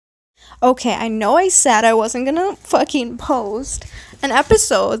Okay, I know I said I wasn't gonna fucking post an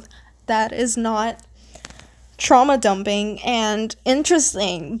episode that is not trauma dumping and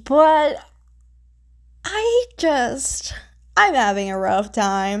interesting, but I'm having a rough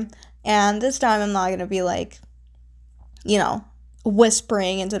time, and this time I'm not gonna be like, you know,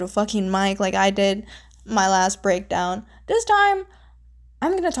 whispering into the fucking mic like I did my last breakdown. This time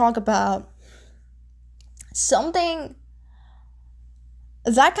I'm gonna talk about something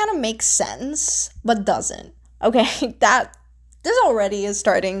that kind of makes sense but doesn't. Okay, that this already is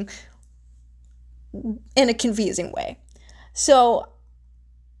starting in a confusing way. So,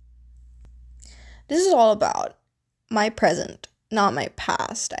 this is all about my present, not my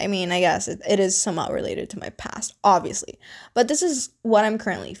past. I mean, I guess it is somewhat related to my past, obviously. But this is what I'm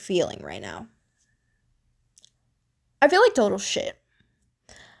currently feeling right now. I feel like total shit.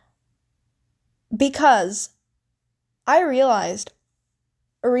 Because I realized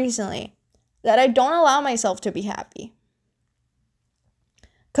recently that I don't allow myself to be happy.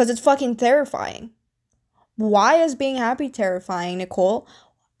 Because it's fucking terrifying. Why is being happy terrifying, Nicole?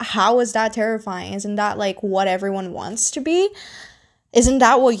 How is that terrifying? Isn't that like what everyone wants to be? Isn't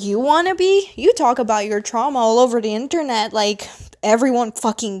that what you want to be? You talk about your trauma all over the internet like everyone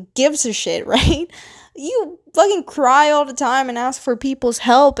fucking gives a shit, right? You fucking cry all the time and ask for people's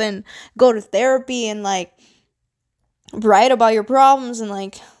help and go to therapy and like write about your problems and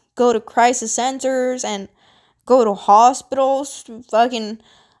like go to crisis centers and go to hospitals. Fucking,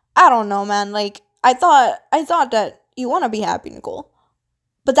 I don't know, man. Like I thought that you want to be happy, Nicole.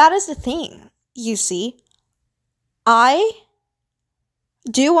 But that is the thing. You see, I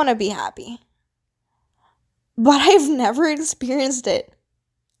do want to be happy, but I've never experienced it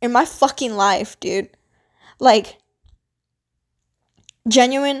in my fucking life, dude. Like,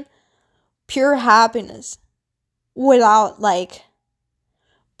 genuine, pure happiness without, like,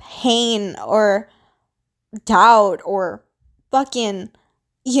 pain or doubt or fucking,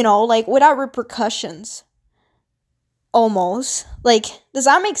 like, without repercussions. Almost. Like, does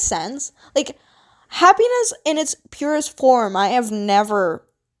that make sense? Like, happiness in its purest form, I have never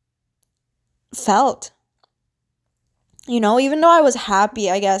felt. Even though I was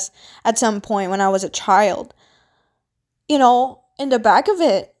happy, I guess, at some point when I was a child, in the back of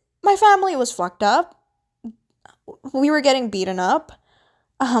it, my family was fucked up. We were getting beaten up.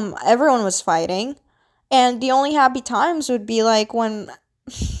 Everyone was fighting. And the only happy times would be like when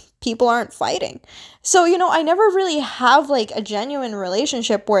people aren't fighting. So, I never really have like a genuine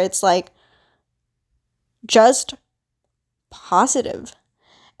relationship where it's like just positive.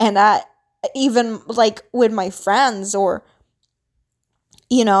 And that even like with my friends or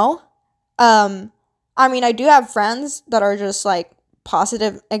you know I mean, I do have friends that are just like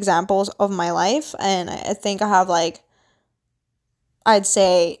positive examples of my life, and I think I have like, I'd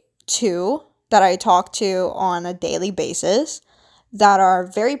say, two that I talk to on a daily basis that are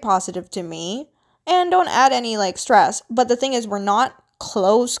very positive to me and don't add any like stress. But the thing is, we're not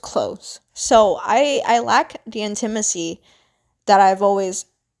close. So I lack the intimacy that I've always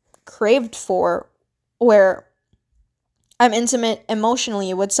craved for, where I'm intimate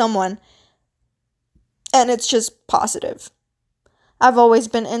emotionally with someone and it's just positive. I've always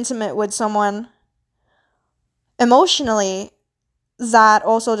been intimate with someone emotionally that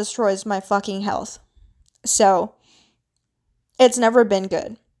also destroys my fucking health. So, it's never been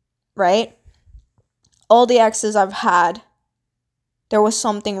good, right? All the exes I've had, there was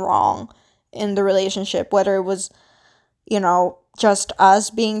something wrong in the relationship, whether it was, just us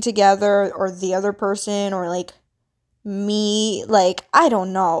being together or the other person or like me. Like, I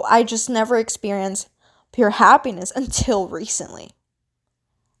don't know. I just never experienced pure happiness until recently.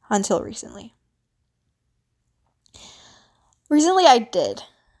 Recently I did.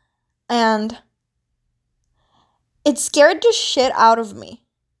 And it scared the shit out of me.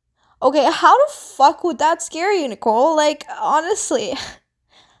 Okay, how the fuck would that scare you, Nicole? Like, honestly,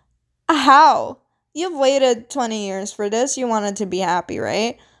 how? You've waited 20 years for this. You wanted to be happy,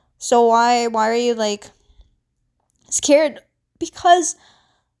 right? So why are you like scared? Because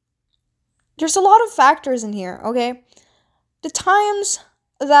there's a lot of factors in here, okay? The times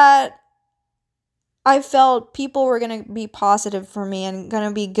that I felt people were going to be positive for me and going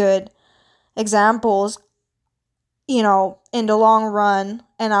to be good examples, in the long run,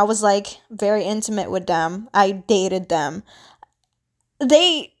 and I was like very intimate with them, I dated them,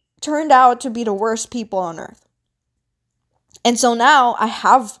 they turned out to be the worst people on earth. And so now I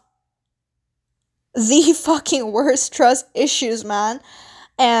have the fucking worst trust issues, man.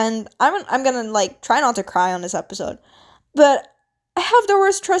 And I'm gonna like try not to cry on this episode, but I have the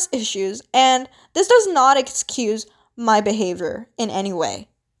worst trust issues, and this does not excuse my behavior in any way.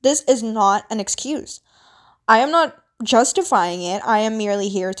 This is not an excuse. I am not justifying it. I am merely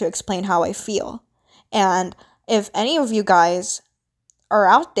here to explain how I feel. And if any of you guys are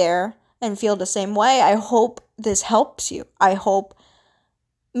out there and feel the same way, I hope this helps you. I hope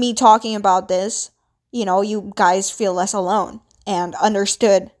me talking about this, you guys feel less alone and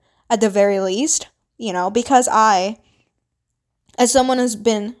understood at the very least, because I, as someone who's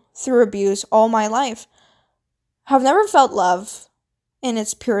been through abuse all my life, have never felt love in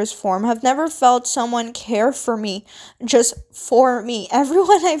its purest form, have never felt someone care for me, just for me.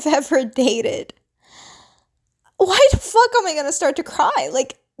 Everyone I've ever dated. Why the fuck am I gonna start to cry?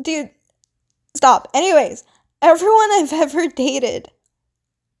 Like, dude, stop. Anyways, everyone I've ever dated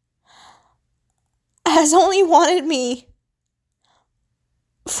has only wanted me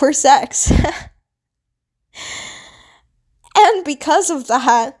for sex. And because of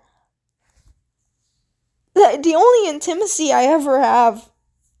that, the only intimacy I ever have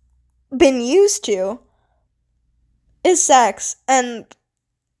been used to is sex. And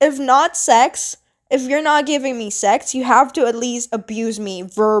if not sex, if you're not giving me sex, you have to at least abuse me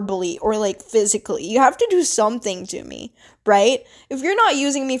verbally or like physically. You have to do something to me, right? If you're not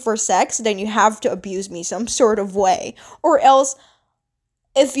using me for sex, then you have to abuse me some sort of way. Or else,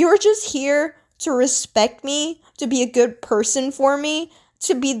 if you're just here to respect me, to be a good person for me,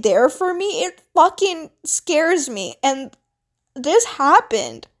 to be there for me, it fucking scares me. And this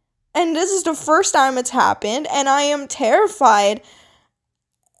happened. And this is the first time it's happened, and I am terrified.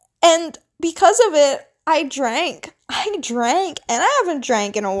 And because of it, I drank, and I haven't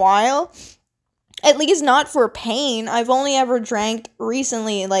drank in a while. At least not for pain. I've only ever drank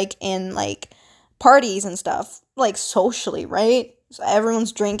recently, like, in, like, parties and stuff. Like, socially, right? So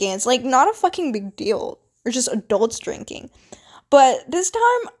everyone's drinking. It's, like, not a fucking big deal. Or just adults drinking. But this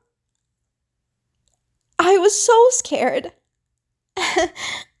time, I was so scared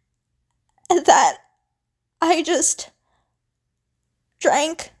that I just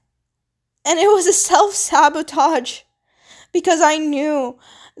drank. And it was a self-sabotage. Because I knew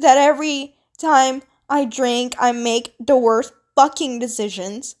that every time I drink, I make the worst fucking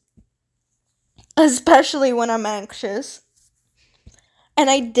decisions. Especially when I'm anxious. And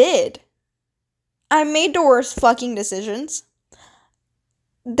I did. I made the worst fucking decisions.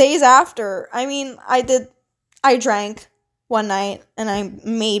 Days after, I drank one night and I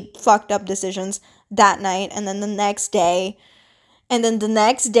made fucked up decisions that night, and then the next day, and then the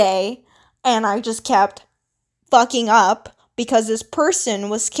next day, and I just kept fucking up because this person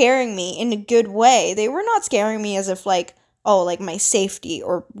was scaring me in a good way. They were not scaring me as if like, oh, like my safety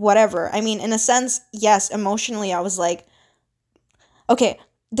or whatever. I mean, in a sense, yes, emotionally I was like, okay,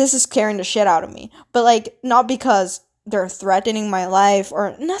 this is scaring the shit out of me. But like, not because they're threatening my life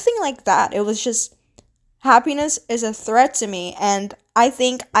or nothing like that. It was just happiness is a threat to me, and I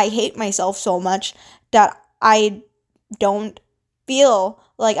think I hate myself so much that I don't feel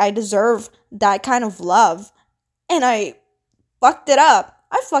like I deserve that kind of love. And I fucked it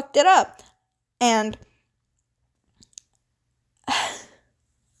up. And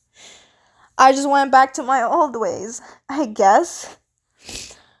I just went back to my old ways, I guess.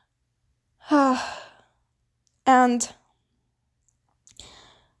 And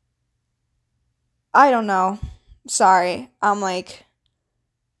I don't know. Sorry. I'm like,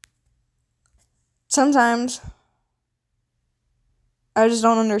 sometimes I just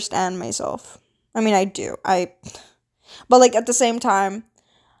don't understand myself. I mean, I do. But like at the same time,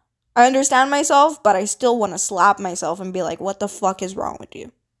 I understand myself, but I still want to slap myself and be like, what the fuck is wrong with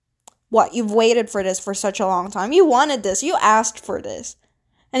you? What? You've waited for this for such a long time. You wanted this. You asked for this.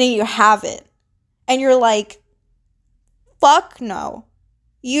 And then you have it. And you're like, fuck no.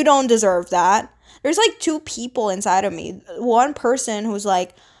 You don't deserve that. There's like two people inside of me. One person who's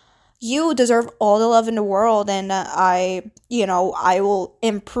like, you deserve all the love in the world, and I will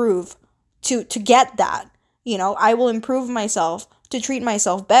improve to get that. I will improve myself to treat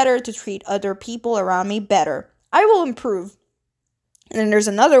myself better, to treat other people around me better. I will improve. And then there's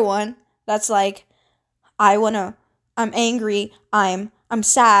another one that's like, I'm angry, I'm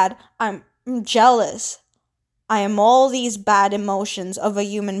sad, I'm jealous. I am all these bad emotions of a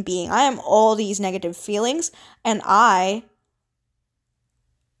human being. I am all these negative feelings, and I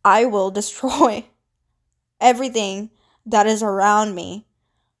will destroy everything that is around me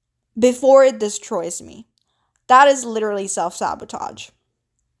before it destroys me. That is literally self-sabotage.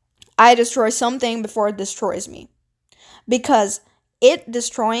 I destroy something before it destroys me. Because it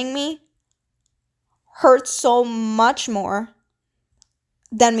destroying me hurts so much more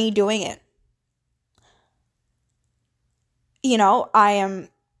than me doing it. I am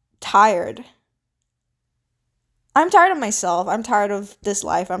tired. I'm tired of myself. I'm tired of this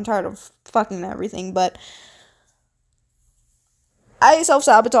life. I'm tired of fucking everything. But I self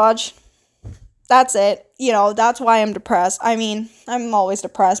sabotage. That's it. That's why I'm depressed. I mean, I'm always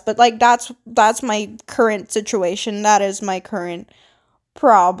depressed, but like that's my current situation. That is my current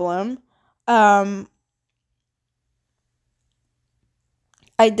problem. Um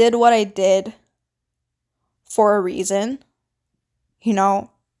I did what I did for a reason. You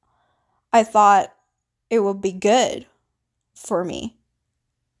know, I thought it would be good for me.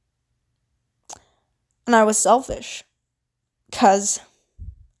 And I was selfish cuz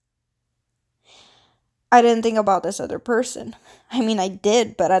I didn't think about this other person. I mean, I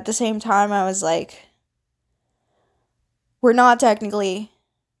did, but at the same time I was like, we're not technically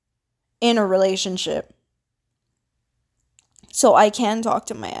in a relationship. So I can talk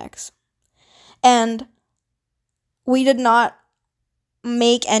to my ex. And we did not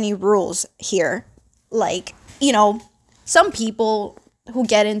make any rules here. Like, some people who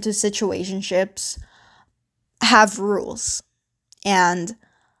get into situationships have rules. And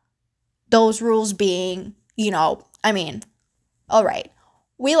those rules being, I mean, all right,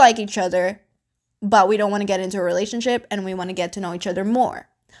 we like each other, but we don't want to get into a relationship and we want to get to know each other more.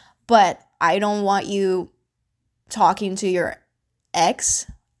 But I don't want you talking to your ex,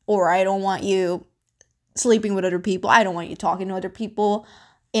 or I don't want you sleeping with other people. I don't want you talking to other people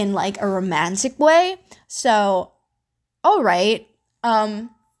in like a romantic way. So, all right,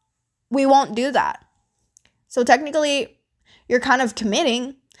 we won't do that. So technically, you're kind of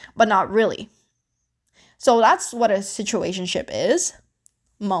committing, but not really. So that's what a situationship is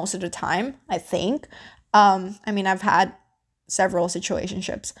most of the time, I think. I mean, I've had several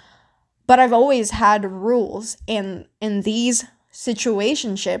situationships, but I've always had rules. And in these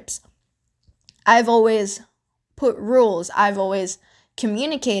situationships, I've always put rules. I've always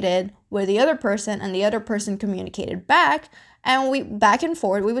communicated with the other person, and the other person communicated back, and we back and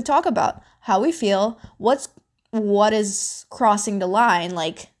forth we would talk about how we feel, what is crossing the line.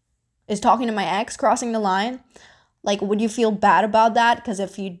 Like, is talking to my ex crossing the line? Like, would you feel bad about that? Because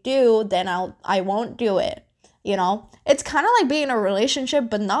if you do, then I won't do it. It's kind of like being in a relationship,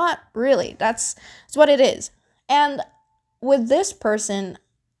 but not really. That's what it is. And with this person,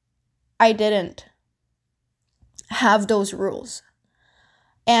 I didn't have those rules.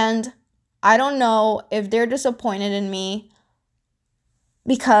 And I don't know if they're disappointed in me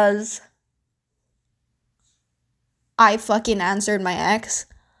because I fucking answered my ex.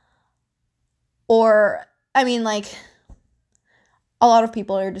 Or, I mean, like, a lot of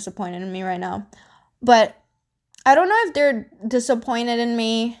people are disappointed in me right now. But I don't know if they're disappointed in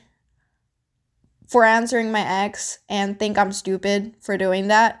me for answering my ex and think I'm stupid for doing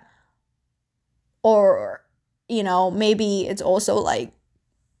that. Or, maybe it's also like,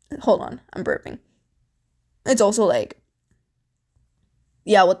 hold on, I'm burping. It's also like,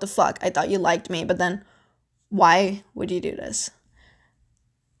 yeah, what the fuck? I thought you liked me, but then why would you do this?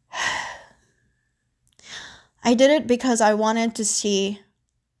 I did it because I wanted to see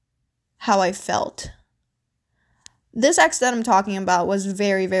how I felt. This ex that I'm talking about was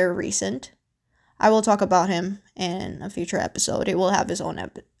very, very recent. I will talk about him in a future episode. It will have his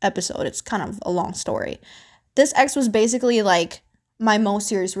own episode. It's kind of a long story. This ex was basically like my most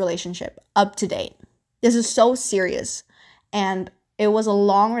serious relationship up to date. This is so serious. And it was a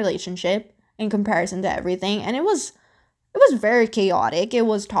long relationship in comparison to everything. And it was very chaotic. It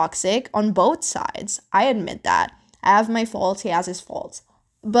was toxic on both sides. I admit that. I have my faults. He has his faults.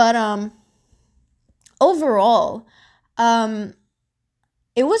 But overall,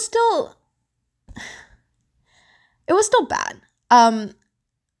 it was still bad.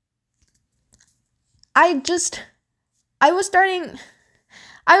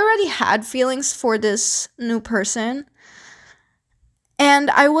 I already had feelings for this new person,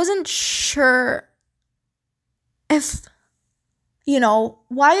 and I wasn't sure if,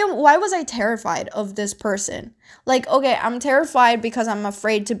 why was I terrified of this person? Like, okay, I'm terrified because I'm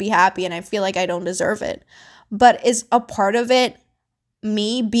afraid to be happy and I feel like I don't deserve it. But is a part of it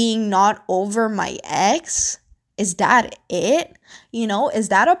me being not over my ex? Is that it? Is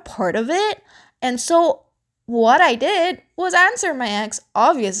that a part of it? And so what I did was answer my ex,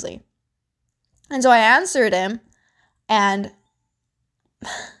 obviously. And so I answered him, and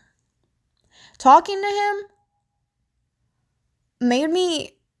talking to him made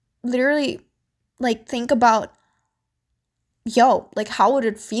me literally like think about, like, how would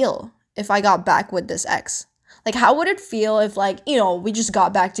it feel if I got back with this ex? Like, how would it feel if, like, we just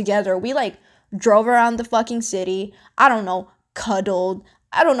got back together? We, like, drove around the fucking city. I don't know, cuddled.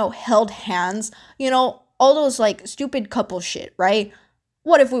 I don't know, held hands. All those, like, stupid couple shit, right?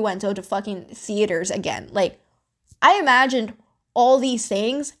 What if we went to the fucking theaters again? Like, I imagined all these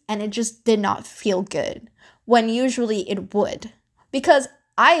things and it just did not feel good when usually it would. Because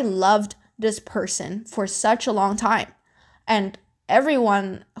I loved this person for such a long time. And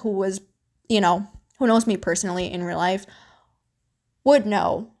everyone who was, who knows me personally in real life would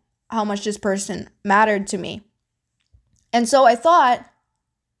know how much this person mattered to me. And so I thought,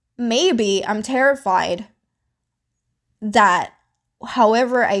 maybe I'm terrified that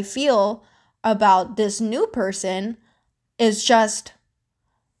however I feel about this new person is just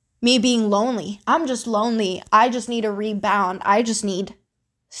me being lonely. I'm just lonely. I just need a rebound. I just need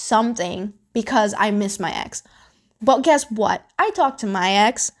something because I miss my ex. But guess what? I talked to my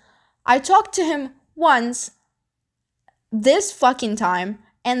ex. I talked to him once this fucking time,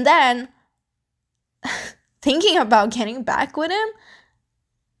 and then thinking about getting back with him,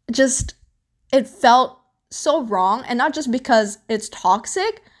 just, it felt so wrong. And not just because it's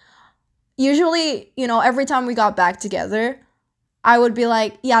toxic. Usually, every time we got back together, I would be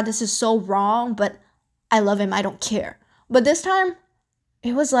like, yeah, this is so wrong, but I love him. I don't care. But this time,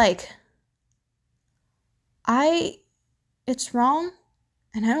 it was like, it's wrong,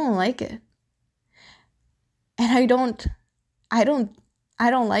 and I don't like it. And I don't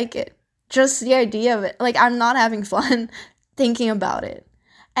like it. Just the idea of it. Like, I'm not having fun thinking about it.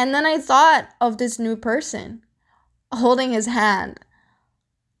 And then I thought of this new person, holding his hand,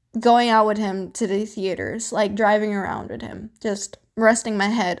 going out with him to the theaters, like driving around with him, just resting my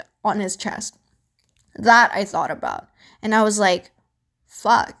head on his chest. That I thought about. And I was like,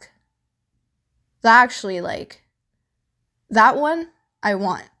 fuck. That actually, like, that one I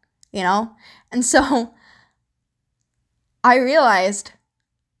want, And so I realized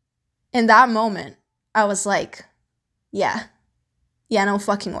in that moment, I was like, yeah, no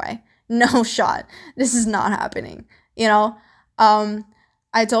fucking way. No shot. This is not happening,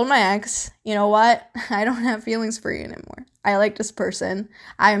 I told my ex, you know what? I don't have feelings for you anymore. I like this person.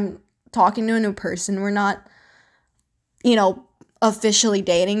 I'm talking to a new person. We're not, officially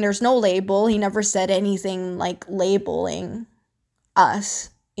dating. There's no label. He never said anything like labeling us,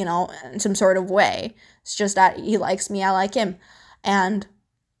 in some sort of way. It's just that he likes me, I like him. And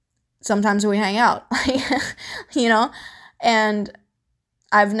sometimes we hang out, and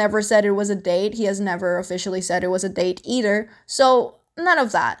I've never said it was a date. He has never officially said it was a date either. So none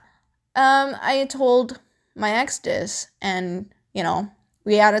of that. I told my ex this, and,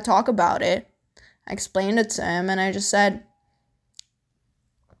 we had to talk about it. I explained it to him, and I just said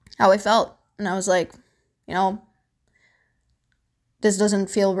how I felt. And I was like, this doesn't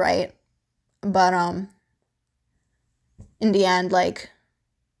feel right. But, in the end, like,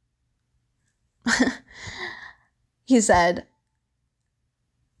 he said,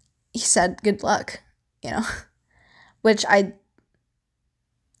 good luck, which I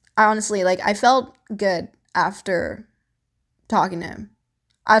honestly, like, I felt good after talking to him,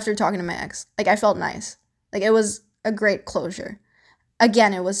 after talking to my ex. Like, I felt nice. Like, it was a great closure.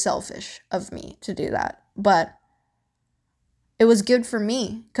 Again, it was selfish of me to do that, but it was good for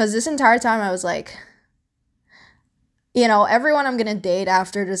me, because this entire time I was like, everyone I'm gonna date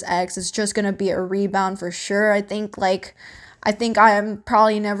after this ex is just gonna be a rebound for sure. I think I am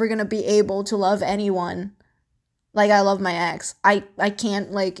probably never gonna be able to love anyone like I love my ex. I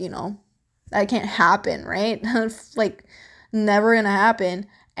can't, like, that can't happen, right? Like, never gonna happen.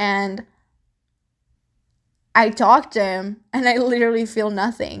 And I talked to him, and I literally feel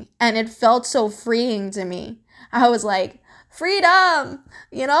nothing. And it felt so freeing to me. I was like, freedom,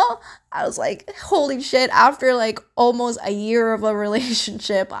 I was like, holy shit, after like almost a year of a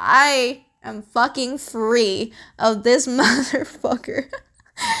relationship, I am fucking free of this motherfucker.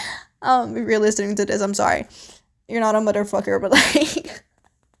 If you're listening to this, I'm sorry. You're not a motherfucker, but like,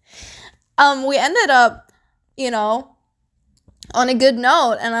 we ended up, on a good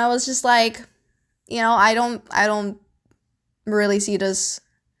note, and I was just like, I don't really see this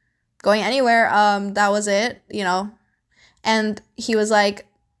going anywhere. That was it, and he was like,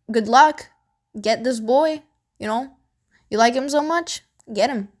 good luck, get this boy, you like him so much,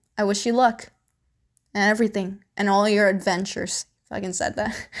 get him. I wish you luck and everything and all your adventures. Fucking said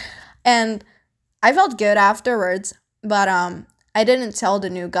that. And I felt good afterwards, but I didn't tell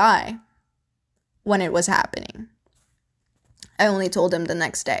the new guy when it was happening. I only told him the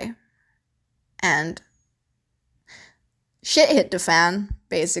next day. And shit hit the fan,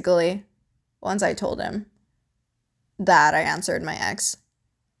 basically, once I told him that I answered my ex.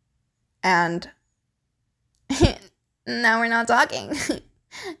 And now we're not talking.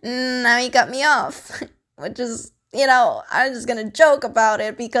 Now he cut me off, which is, I'm just gonna joke about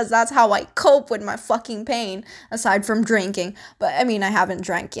it because that's how I cope with my fucking pain, aside from drinking. But, I mean, I haven't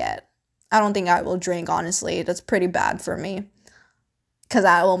drank yet. I don't think I will drink, honestly. That's pretty bad for me. Because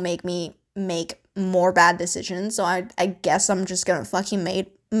that will make me make more bad decisions. So I guess I'm just gonna fucking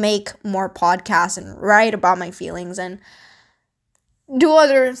make more podcasts and write about my feelings and do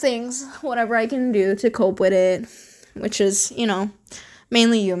other things, whatever I can do to cope with it, which is,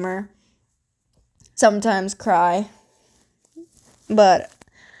 mainly humor. Sometimes cry. But,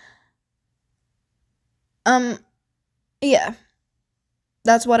 yeah,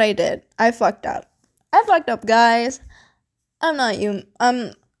 that's what I did. I fucked up, guys. I'm not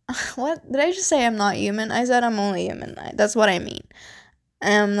human. What? Did I just say I'm not human? I said I'm only human. That's what I mean.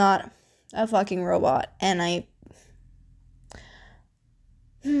 I am not a fucking robot. And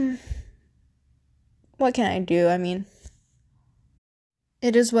what can I do? I mean,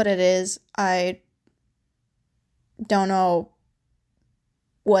 it is what it is. I don't know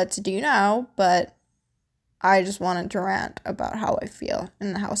what to do now, but I just wanted to rant about how I feel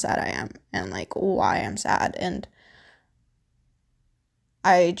and how sad I am and, like, why I'm sad. And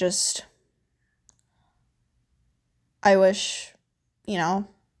I wish,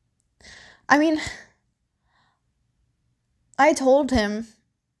 I mean, I told him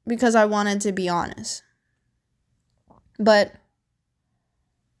because I wanted to be honest. But,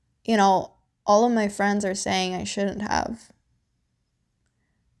 all of my friends are saying I shouldn't have.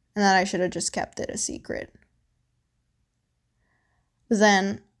 And that I should have just kept it a secret.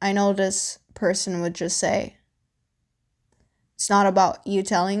 Then I know this person would just say, it's not about you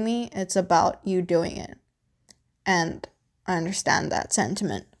telling me, it's about you doing it. And I understand that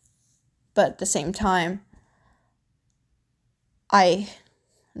sentiment. But at the same time, I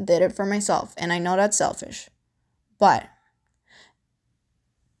did it for myself. And I know that's selfish. But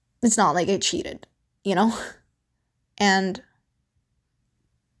it's not like I cheated, And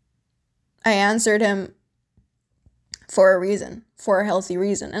I answered him for a reason, for a healthy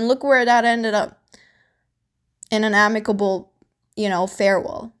reason. And look where that ended up. In an amicable,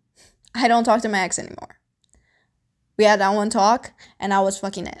 farewell. I don't talk to my ex anymore. We had that one talk, and that was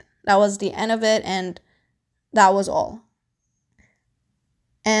fucking it. That was the end of it, and that was all.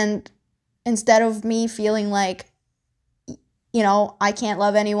 And instead of me feeling like, I can't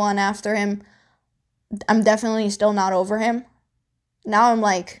love anyone after him, I'm definitely still not over him. Now I'm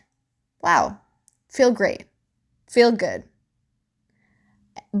like, wow, feel great, feel good.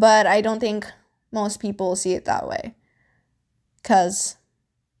 But I don't think most people see it that way. Because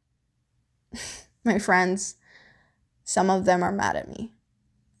my friends, some of them are mad at me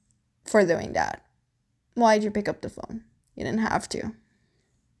for doing that. Why'd you pick up the phone? You didn't have to.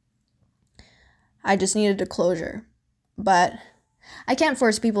 I just needed a closure. But I can't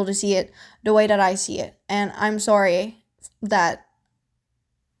force people to see it the way that I see it. And I'm sorry that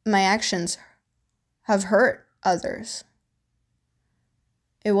my actions have hurt others.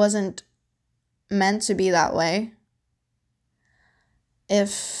 It wasn't meant to be that way.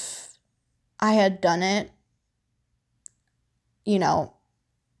 If I had done it, if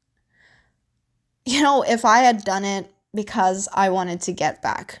I had done it because I wanted to get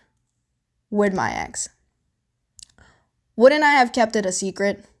back with my ex, wouldn't I have kept it a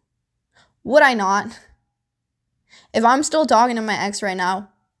secret? Would I not? If I'm still talking to my ex right now,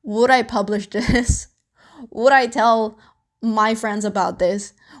 would I publish this? Would I tell my friends about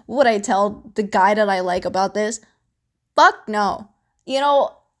this? Would I tell the guy that I like about this? Fuck no.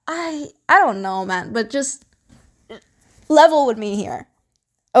 I don't know, man, but just level with me here.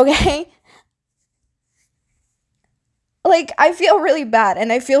 Okay? Like, I feel really bad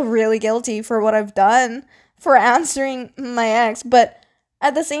and I feel really guilty for what I've done for answering my ex, but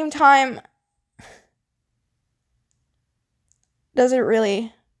at the same time, does it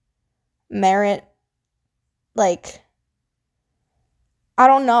really merit, like, I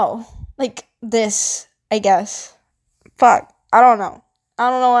don't know, like, this, I guess. Fuck, I don't know.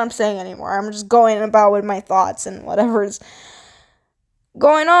 I don't know what I'm saying anymore. I'm just going about with my thoughts and whatever's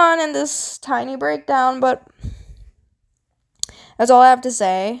going on in this tiny breakdown, but that's all I have to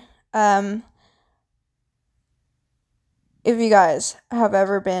say. If you guys have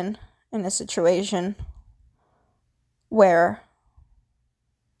ever been in a situation where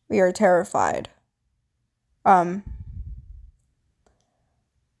we are terrified, you're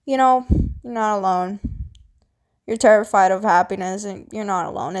not alone. You're terrified of happiness and you're not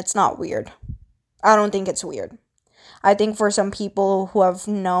alone. It's not weird. I don't think it's weird. I think for some people who have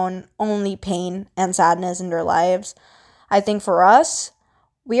known only pain and sadness in their lives, I think for us,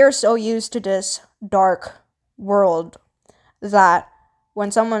 we are so used to this dark world that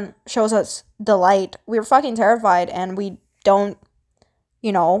when someone shows us the light, we're fucking terrified and we don't,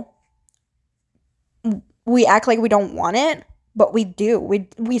 we act like we don't want it. But we do.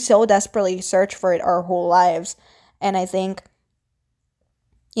 We so desperately search for it our whole lives. And I think,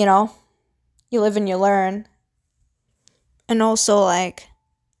 you know, you live and you learn. And also, like,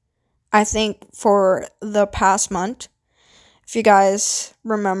 I think for the past month, if you guys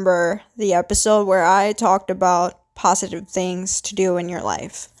remember the episode where I talked about positive things to do in your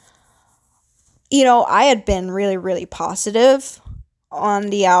life, I had been really, really positive on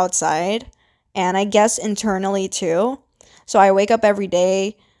the outside, and I guess internally too. So I wake up every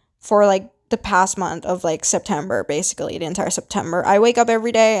day for like the past month of like September, basically the entire September. I wake up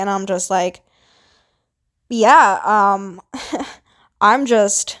every day and I'm just like, yeah, I'm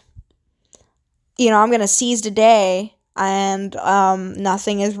just, I'm going to seize the day, and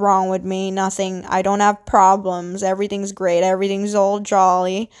nothing is wrong with me. I don't have problems. Everything's great. Everything's all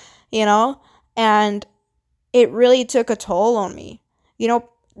jolly, and it really took a toll on me.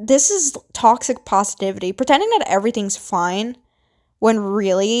 This is toxic positivity. Pretending that everything's fine when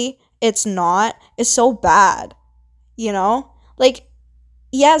really it's not is so bad, Like,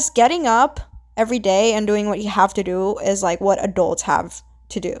 yes, getting up every day and doing what you have to do is like what adults have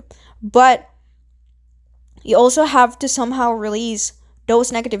to do. But you also have to somehow release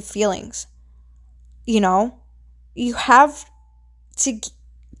those negative feelings. You have to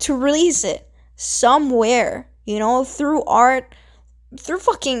release it somewhere, through art, through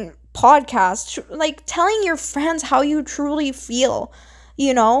fucking podcasts, like telling your friends how you truly feel,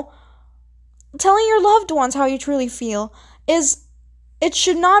 telling your loved ones how you truly feel it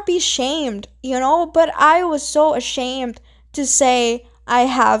should not be shamed, but I was so ashamed to say I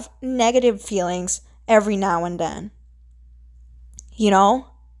have negative feelings every now and then,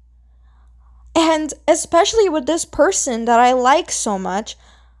 and especially with this person that I like so much,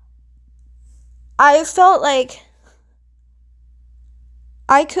 I felt like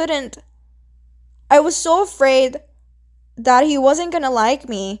I was so afraid that he wasn't gonna like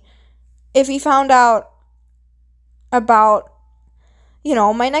me if he found out about,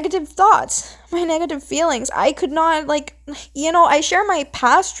 my negative thoughts, my negative feelings. I could not, like, I share my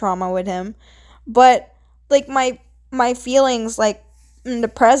past trauma with him, but, like, my feelings, like, in the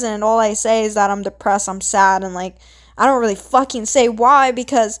present, all I say is that I'm depressed, I'm sad, and, like, I don't really fucking say why,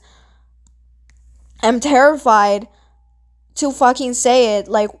 because I'm terrified to fucking say it.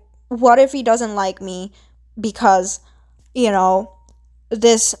 Like, what if he doesn't like me because,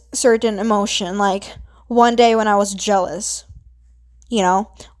 this certain emotion, like one day when I was jealous,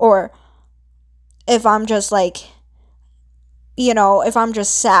 or if I'm just like, if I'm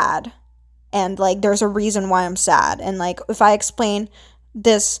just sad and like there's a reason why I'm sad, and like if I explain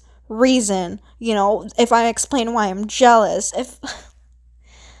this reason, if I explain why I'm jealous, if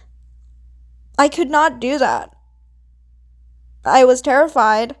I could not do that. I was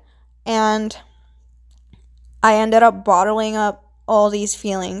terrified, and I ended up bottling up all these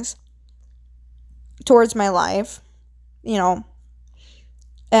feelings towards my life,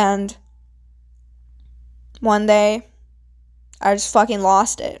 and one day I just fucking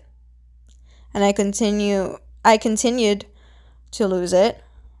lost it. And I continued to lose it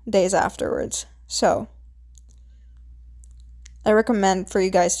days afterwards. So I recommend for you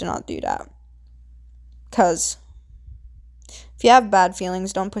guys to not do that. Cause if you have bad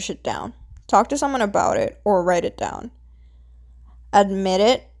feelings, don't push it down. Talk to someone about it or write it down. Admit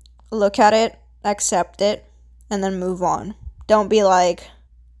it, look at it, accept it, and then move on. Don't be like,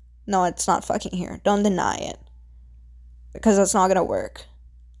 no, it's not fucking here. Don't deny it. Because that's not gonna work.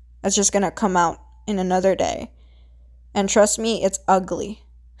 It's just gonna come out in another day. And trust me, it's ugly.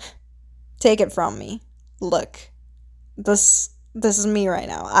 Take it from me. Look. This is me right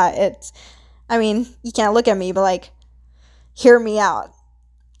now. You can't look at me, but like, hear me out.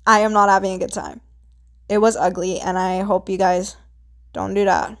 I am not having a good time. It was ugly, and I hope you guys don't do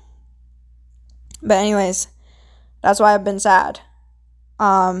that. But anyways, that's why I've been sad.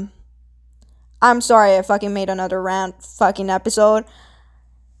 I'm sorry I fucking made another rant fucking episode.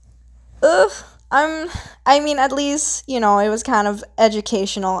 Ugh. At least, it was kind of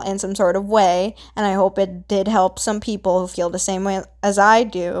educational in some sort of way, and I hope it did help some people who feel the same way as I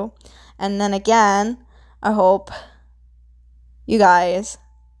do. And then again, I hope you guys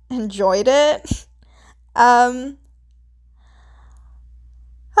enjoyed it.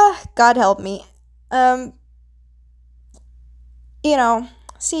 God help me.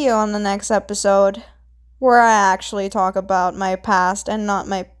 See you on the next episode, where I actually talk about my past and not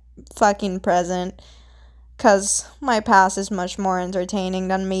my fucking present, because my past is much more entertaining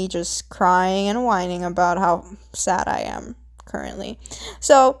than me just crying and whining about how sad I am currently.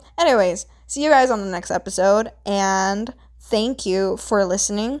 So, anyways, see you guys on the next episode, and thank you for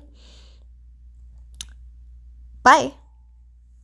listening. Bye.